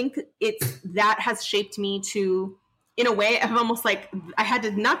 So I think that has shaped me to, in a way, I've almost like, I had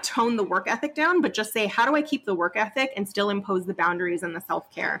to not tone the work ethic down, but just say, how do I keep the work ethic and still impose the boundaries and the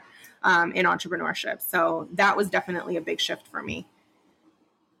self-care in entrepreneurship? So that was definitely a big shift for me.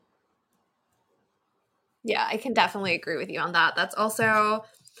 Yeah, I can definitely agree with you on that. That's also,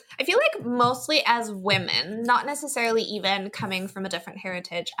 I feel like mostly as women, not necessarily even coming from a different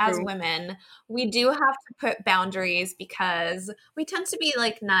heritage, as women, we do have to put boundaries because we tend to be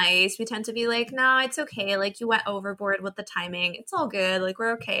like nice. We tend to be like, no, it's okay. Like you went overboard with the timing. It's all good. Like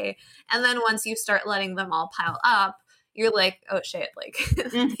we're okay. And then once you start letting them all pile up, you're like, oh shit, like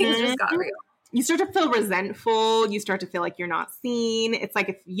things just got real. You start to feel resentful. You start to feel like you're not seen. It's like,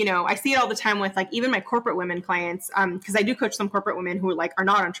 if, I see it all the time with like even my corporate women clients, because I do coach some corporate women who are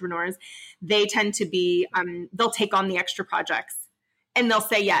not entrepreneurs. They tend to be, they'll take on the extra projects and they'll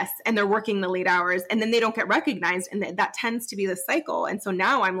say yes. And they're working the late hours and then they don't get recognized. And that tends to be the cycle. And so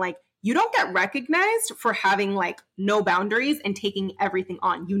now I'm like, you don't get recognized for having like no boundaries and taking everything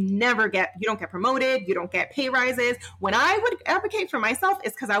on. You don't get promoted. You don't get pay rises. When I would advocate for myself,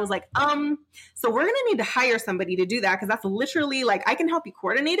 it's because I was like, so we're going to need to hire somebody to do that. Cause that's literally like, I can help you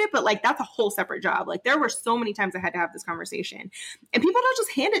coordinate it, but like, that's a whole separate job. Like there were so many times I had to have this conversation and people don't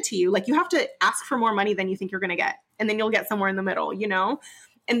just hand it to you. Like you have to ask for more money than you think you're going to get. And then you'll get somewhere in the middle,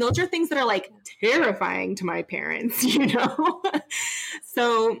 And those are things that are like terrifying to my parents,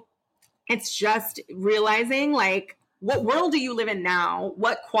 So it's just realizing like, what world do you live in now?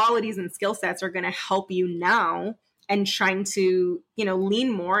 What qualities and skill sets are going to help you now? And trying to, lean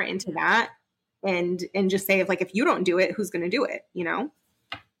more into that and just say if you don't do it, who's going to do it,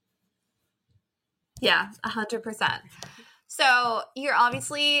 Yeah, 100%. So you're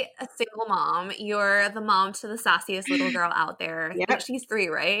obviously a single mom. You're the mom to the sassiest little girl out there. Yep. She's 3,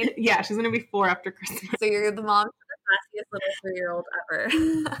 right? Yeah, she's going to be 4 after Christmas. So you're the mom to the sassiest little 3-year-old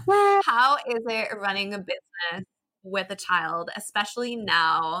ever. How is it running a business with a child, especially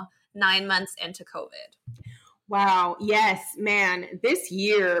now, 9 months into COVID? Wow. Yes, man. This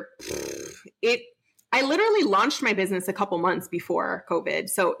year, I literally launched my business a couple months before COVID.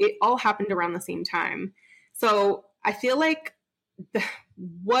 So it all happened around the same time. So I feel like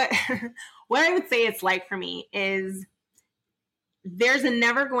what I would say it's like for me is there's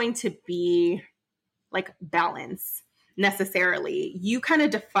never going to be like balance necessarily. You kind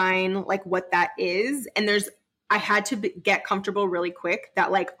of define like what that is. And I had to get comfortable really quick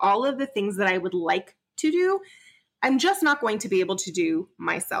that like all of the things that I would like to do, I'm just not going to be able to do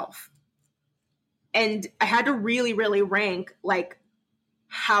myself. And I had to really, really rank like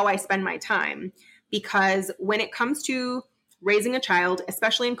how I spend my time, because when it comes to raising a child,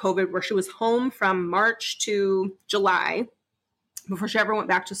 especially in COVID, where she was home from March to July before she ever went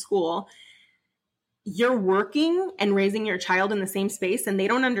back to school, you're working and raising your child in the same space and they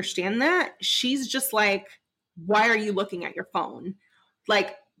don't understand that. She's just like, why are you looking at your phone?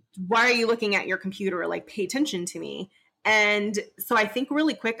 Like, why are you looking at your computer? Like, pay attention to me. And so I think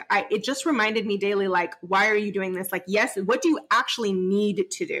really quick, it just reminded me daily, like, why are you doing this? Like, yes, what do you actually need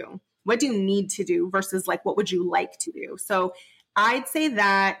to do? What do you need to do versus like, what would you like to do? So I'd say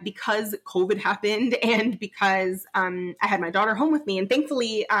that because COVID happened and because I had my daughter home with me, and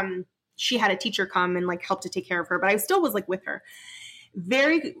thankfully she had a teacher come and like help to take care of her, but I still was like with her.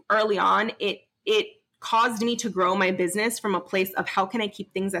 Very early on, it caused me to grow my business from a place of how can I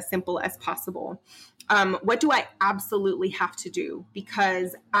keep things as simple as possible? What do I absolutely have to do?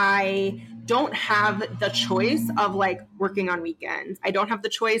 Because I don't have the choice of like working on weekends. I don't have the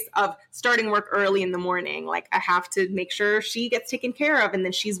choice of starting work early in the morning. Like I have to make sure she gets taken care of and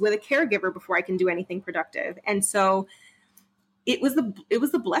then she's with a caregiver before I can do anything productive. And so it was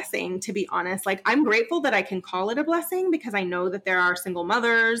a blessing, to be honest. Like I'm grateful that I can call it a blessing because I know that there are single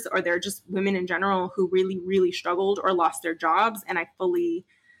mothers or there are just women in general who really, really struggled or lost their jobs. And I fully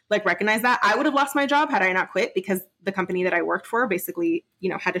like recognize that. I would have lost my job had I not quit because the company that I worked for basically,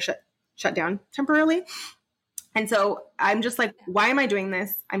 had to shut down temporarily. And so I'm just like, why am I doing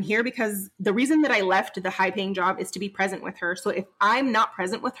this? I'm here because the reason that I left the high paying job is to be present with her. So if I'm not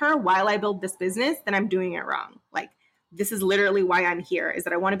present with her while I build this business, then I'm doing it wrong. Like, this is literally why I'm here, is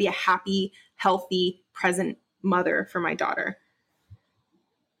that I want to be a happy, healthy, present mother for my daughter.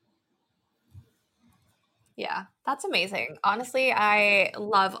 Yeah, that's amazing. Honestly, I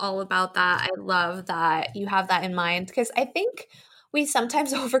love all about that. I love that you have that in mind because I think we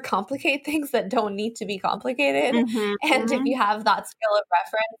sometimes overcomplicate things that don't need to be complicated. Mm-hmm. And if you have that skill of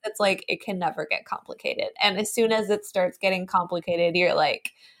reference, it's like it can never get complicated. And as soon as it starts getting complicated, you're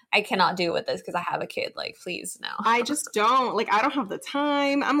like, I cannot do with this because I have a kid. Like, please, no. I just don't. Like, I don't have the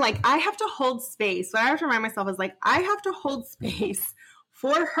time. I'm like, I have to hold space. What I have to remind myself is like, I have to hold space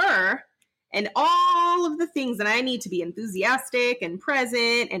for her and all of the things that I need to be enthusiastic and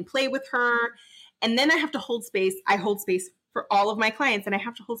present and play with her. And then I have to hold space. I hold space for all of my clients and I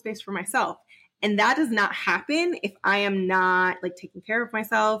have to hold space for myself. And that does not happen if I am not like taking care of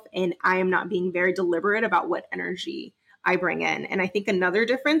myself and I am not being very deliberate about what energy I bring in. And I think another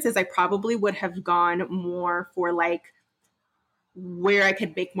difference is I probably would have gone more for like where I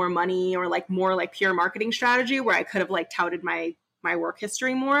could make more money or like more like pure marketing strategy where I could have like touted my work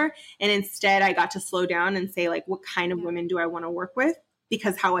history more. And instead I got to slow down and say like, what kind of women do I want to work with?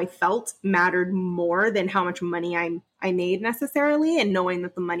 Because how I felt mattered more than how much money I made necessarily, and knowing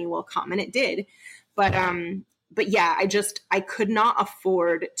that the money will come, and it did. But yeah, I could not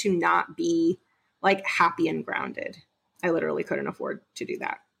afford to not be like happy and grounded. I literally couldn't afford to do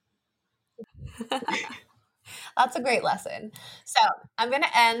that. That's a great lesson. So I'm going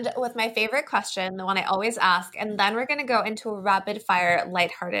to end with my favorite question, the one I always ask, and then we're going to go into a rapid fire,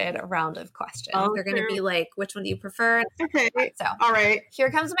 lighthearted round of questions. Oh, they're going to be like, which one do you prefer? Okay. So all right. Here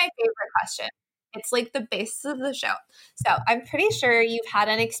comes my favorite question. It's like the basis of the show. So I'm pretty sure you've had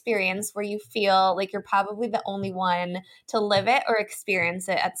an experience where you feel like you're probably the only one to live it or experience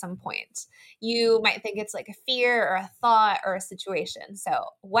it at some point. You might think it's like a fear or a thought or a situation. So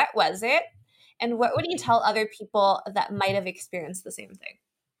what was it? And what would you tell other people that might have experienced the same thing?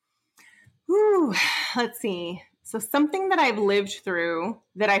 Ooh, let's see. So something that I've lived through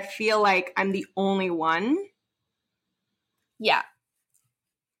that I feel like I'm the only one. Yeah.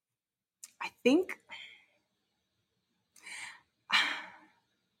 I think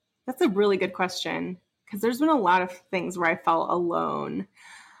that's a really good question because there's been a lot of things where I felt alone.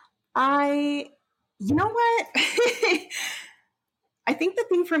 You know what? I think the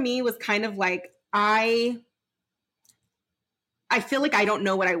thing for me was kind of like, I feel like I don't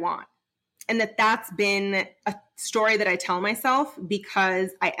know what I want. And that's been a story that I tell myself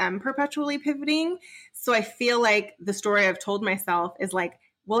because I am perpetually pivoting. So I feel like the story I've told myself is like,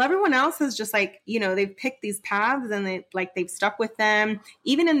 well, everyone else is just like, they've picked these paths and they've stuck with them.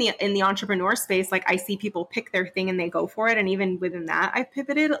 Even in the entrepreneur space, like I see people pick their thing and they go for it. And even within that, I've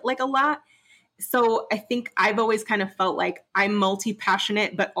pivoted like a lot. So I think I've always kind of felt like I'm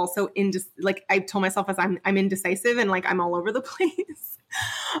multi-passionate, but also like I told myself as I'm indecisive and like I'm all over the place.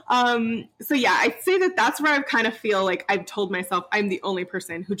 So yeah, I'd say that's where I kind of feel like I've told myself I'm the only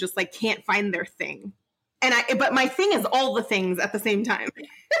person who just like can't find their thing. But my thing is all the things at the same time.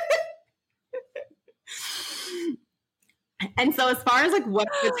 And so as far as like what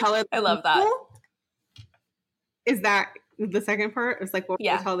to tell other I love that. Is that the second part? It's like what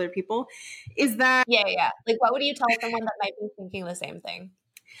to tell other people? Is that Yeah. Like what would you tell someone that might be thinking the same thing?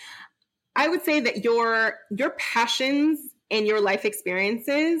 I would say that your passions and your life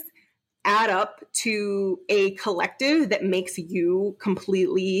experiences add up to a collective that makes you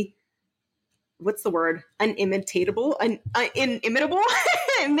completely what's the word? Inimitable.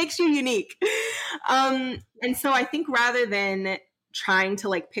 It makes you unique. And so I think rather than trying to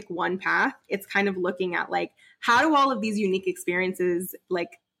like pick one path, it's kind of looking at like, how do all of these unique experiences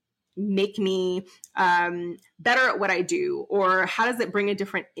like make me better at what I do? Or how does it bring a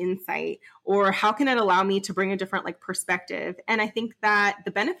different insight? Or how can it allow me to bring a different like perspective? And I think that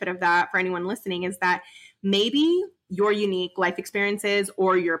the benefit of that for anyone listening is that maybe your unique life experiences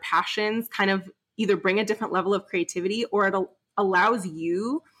or your passions kind of either bring a different level of creativity, or it allows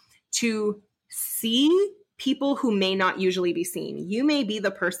you to see people who may not usually be seen. You may be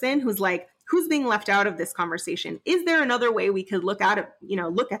the person who's like, who's being left out of this conversation? Is there another way we could look at it,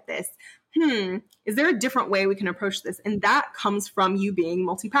 look at this? Is there a different way we can approach this? And that comes from you being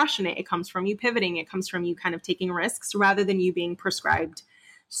multi-passionate. It comes from you pivoting. It comes from you kind of taking risks rather than you being prescribed.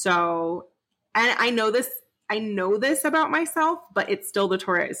 So, and I know this about myself, but it's still the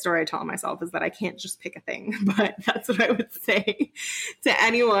story I tell myself, is that I can't just pick a thing. But that's what I would say to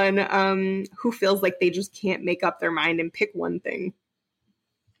anyone who feels like they just can't make up their mind and pick one thing.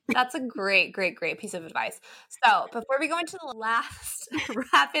 That's a great, great, great piece of advice. So before we go into the last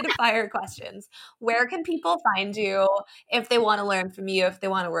rapid fire questions, where can people find you if they want to learn from you, if they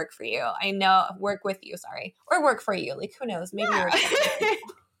want to work for you? Work with you, or work for you. Like, who knows? Maybe you're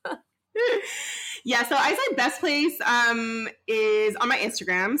Yeah, so I said best place is on my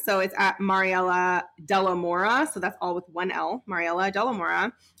Instagram. So it's at Mariella Della Mora. So that's all with one L, Mariella Della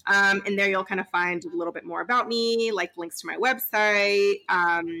Mora. And there you'll kind of find a little bit more about me, like links to my website.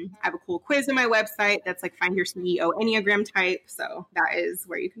 I have a cool quiz on my website that's like Find Your CEO Enneagram Type. So that is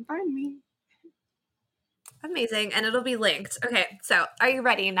where you can find me. Amazing. And it'll be linked. Okay. So are you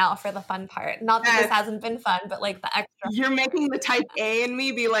ready now for the fun part? Not that this hasn't been fun, but like the extra. You're making the type A in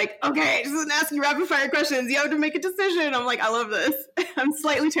me be like, okay, just ask you rapid fire questions. You have to make a decision. I'm like, I love this. I'm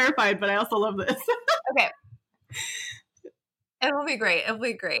slightly terrified, but I also love this. Okay. It will be great. It will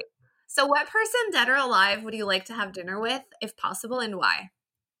be great. So what person, dead or alive, would you like to have dinner with, if possible, and why?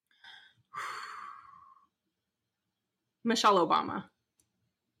 Michelle Obama.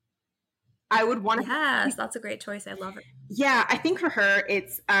 I would want to. Yes, that's a great choice. I love it. Yeah, I think for her,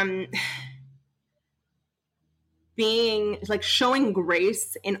 it's being like showing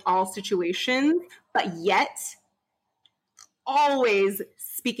grace in all situations, but yet always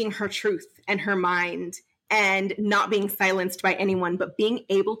speaking her truth and her mind and not being silenced by anyone, but being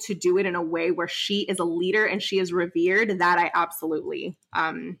able to do it in a way where she is a leader and she is revered. That I absolutely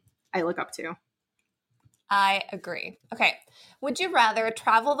I look up to. I agree. Okay. Would you rather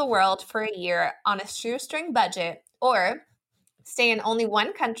travel the world for a year on a shoestring budget, or stay in only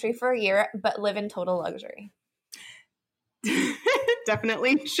one country for a year but live in total luxury?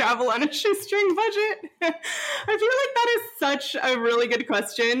 Definitely travel on a shoestring budget. I feel like that is such a really good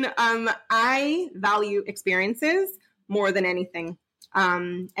question. I value experiences more than anything.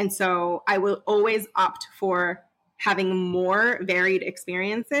 And so I will always opt for having more varied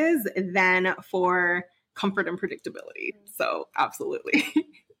experiences than for comfort and predictability. So absolutely.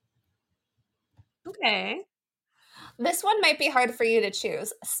 Okay. This one might be hard for you to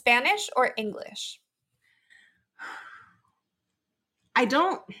choose. Spanish or English? I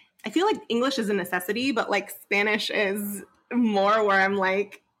feel like English is a necessity, but like Spanish is more where I'm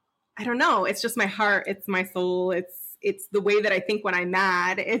like, I don't know. It's just my heart. It's my soul. It's the way that I think when I'm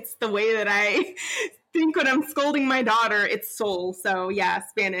mad. It's the way that I think when I'm scolding my daughter. It's soul. So yeah,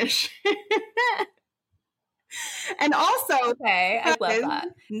 Spanish. And also, okay, I love that.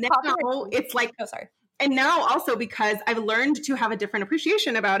 Now it's like, oh, sorry. And now also because I've learned to have a different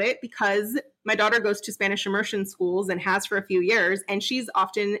appreciation about it, because my daughter goes to Spanish immersion schools and has for a few years, and she's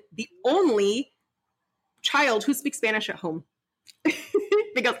often the only child who speaks Spanish at home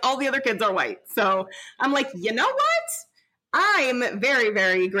because all the other kids are white. So I'm like, you know what? I'm very,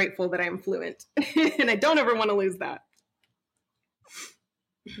 very grateful that I'm fluent and I don't ever want to lose that.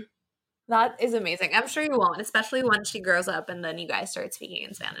 That is amazing. I'm sure you won't, especially once she grows up and then you guys start speaking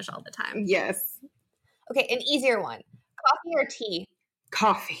in Spanish all the time. Yes. Okay, an easier one. Coffee or tea?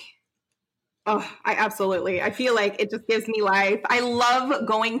 Coffee. Oh, I feel like it just gives me life. I love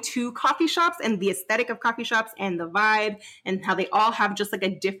going to coffee shops and the aesthetic of coffee shops and the vibe and how they all have just like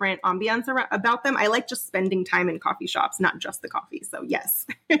a different ambiance about them. I like just spending time in coffee shops, not just the coffee. So yes.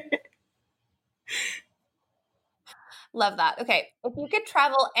 Love that. Okay. If you could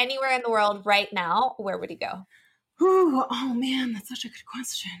travel anywhere in the world right now, where would you go? Ooh, oh man, that's such a good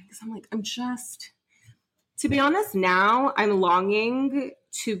question. Because to be honest, now I'm longing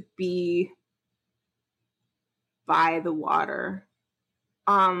to be by the water.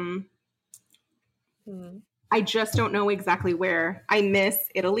 I just don't know exactly where. I miss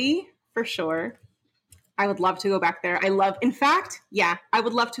Italy. for sure. I would love to go back there. I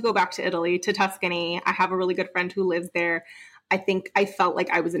would love to go back to Italy, to Tuscany. I have a really good friend who lives there. I think I felt like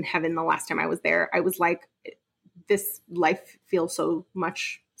I was in heaven the last time I was there. I was like, this life feels so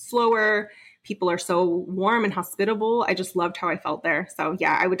much slower. People are so warm and hospitable. I just loved how I felt there. So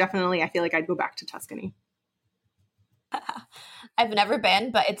yeah, I feel like I'd go back to Tuscany. I've never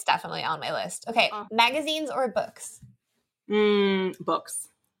been, but it's definitely on my list. Okay, magazines or books? Books.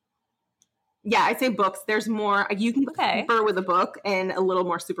 Yeah, I'd say books. There's more, you can go deeper with a book and a little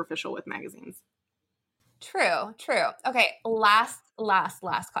more superficial with magazines. True. Okay, last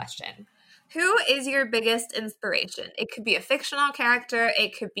question. Who is your biggest inspiration? It could be a fictional character.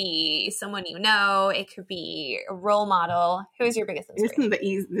 It could be someone you know. It could be a role model. Who is your biggest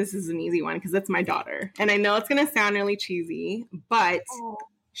inspiration? This is an easy one because it's my daughter. And I know it's going to sound really cheesy, but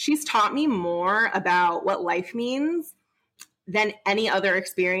she's taught me more about what life means than any other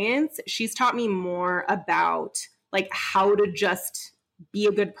experience. She's taught me more about like how to just be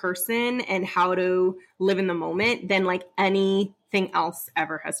a good person and how to live in the moment than like anything else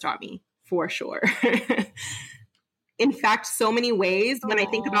ever has taught me, for sure. In fact, so many ways when I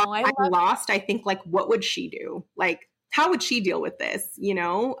think about I'm lost, I think like, what would she do? Like, how would she deal with this? You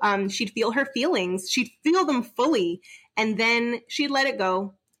know, she'd feel her feelings. She'd feel them fully. And then she'd let it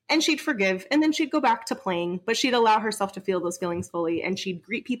go. And she'd forgive, and then she'd go back to playing, but she'd allow herself to feel those feelings fully, and she'd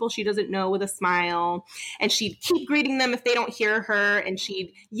greet people she doesn't know with a smile, and she'd keep greeting them if they don't hear her, and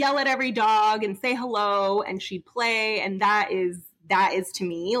she'd yell at every dog and say hello, and she'd play, and that is to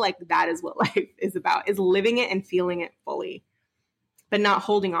me, like, that is what life is about, is living it and feeling it fully, but not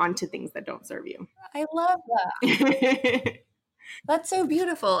holding on to things that don't serve you. I love that. That's so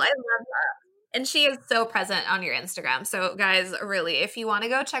beautiful. I love that. And she is so present on your Instagram. So guys, really, if you want to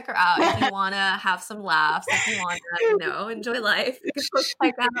go check her out, if you want to have some laughs, if you want to, enjoy life, you can go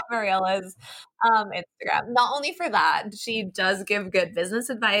check out Mariella's Instagram. Not only for that, she does give good business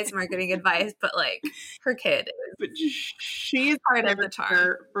advice, marketing advice, but like her kid is she's part of the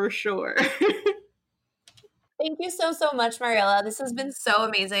charm. For sure. Thank you so much, Mariella. This has been so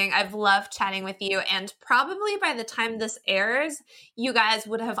amazing. I've loved chatting with you. And probably by the time this airs, you guys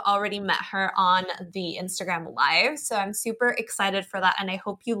would have already met her on the Instagram Live. So I'm super excited for that. And I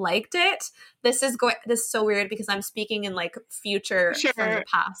hope you liked it. This is so weird because I'm speaking in like future from the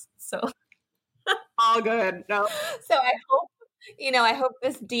past. So all good. No. So I hope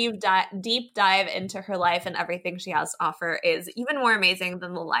this deep dive into her life and everything she has to offer is even more amazing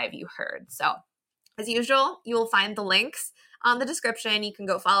than the live you heard. So as usual, you will find the links on the description. You can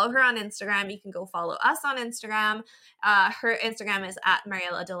go follow her on Instagram. You can go follow us on Instagram. Her Instagram is at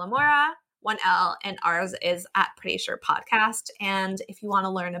Mariella de la Mora, 1L, and ours is at Pretty Sure Podcast. And if you want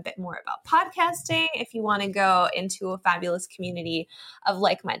to learn a bit more about podcasting, if you want to go into a fabulous community of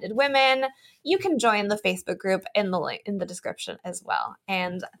like-minded women, you can join the Facebook group in the link in the description as well.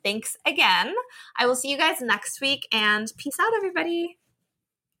 And thanks again. I will see you guys next week, and peace out, everybody.